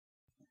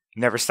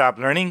Never Stop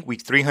Learning,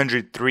 week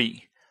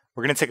 303.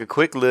 We're going to take a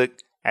quick look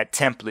at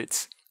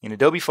templates in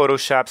Adobe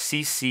Photoshop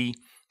CC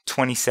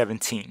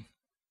 2017.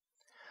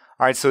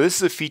 Alright, so this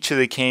is a feature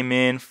that came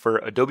in for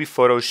Adobe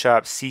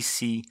Photoshop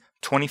CC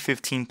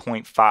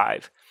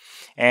 2015.5.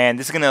 And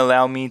this is going to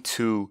allow me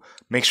to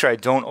make sure I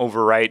don't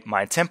overwrite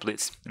my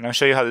templates. And I'll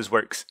show you how this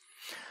works.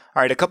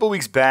 Alright, a couple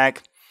weeks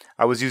back,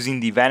 I was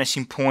using the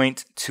vanishing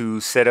point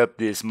to set up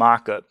this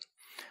mockup.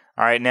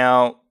 Alright,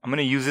 now I'm going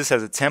to use this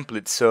as a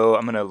template, so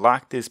I'm going to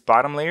lock this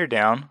bottom layer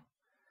down,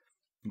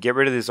 get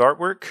rid of this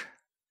artwork,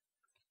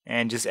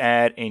 and just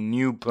add a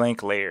new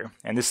blank layer.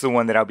 And this is the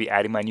one that I'll be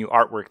adding my new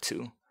artwork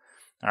to.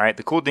 Alright,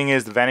 the cool thing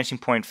is the vanishing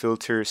point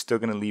filter is still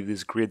going to leave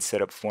this grid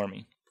set up for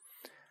me.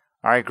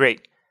 Alright,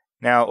 great.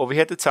 Now over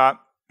here at the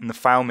top in the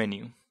File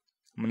menu,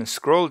 I'm going to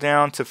scroll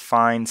down to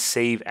find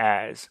Save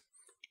As.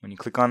 When you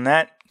click on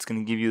that, it's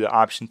going to give you the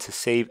option to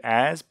save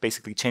as,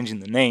 basically changing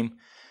the name.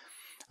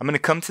 I'm going to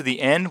come to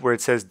the end where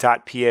it says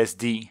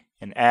 .psd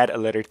and add a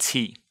letter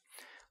T.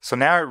 So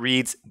now it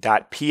reads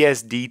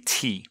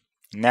 .psdt,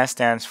 and that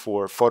stands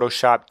for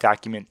Photoshop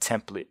Document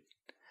Template.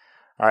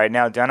 Alright,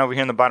 now down over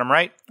here in the bottom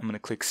right, I'm going to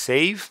click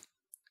Save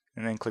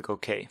and then click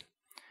OK.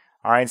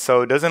 Alright,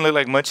 so it doesn't look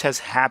like much has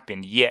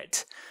happened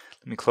yet.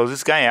 Let me close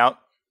this guy out.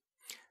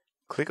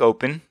 Click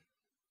Open.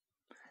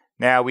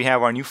 Now we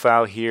have our new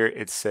file here.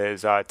 It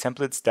says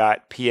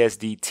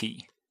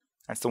templates.psdt.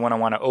 That's the one I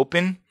want to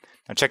open.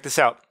 Now check this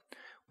out.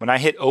 When I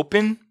hit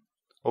open,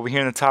 over here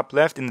in the top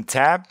left in the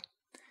tab,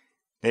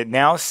 it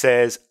now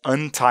says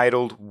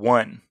Untitled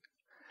 1.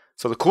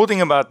 So the cool thing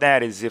about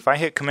that is if I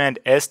hit Command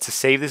S to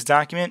save this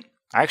document,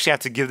 I actually have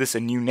to give this a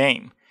new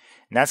name.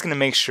 And that's going to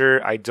make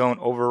sure I don't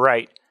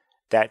overwrite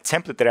that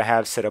template that I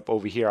have set up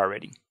over here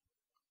already.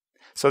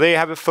 So there you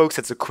have it, folks.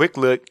 That's a quick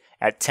look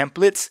at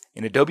templates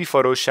in Adobe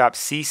Photoshop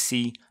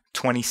CC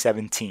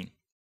 2017.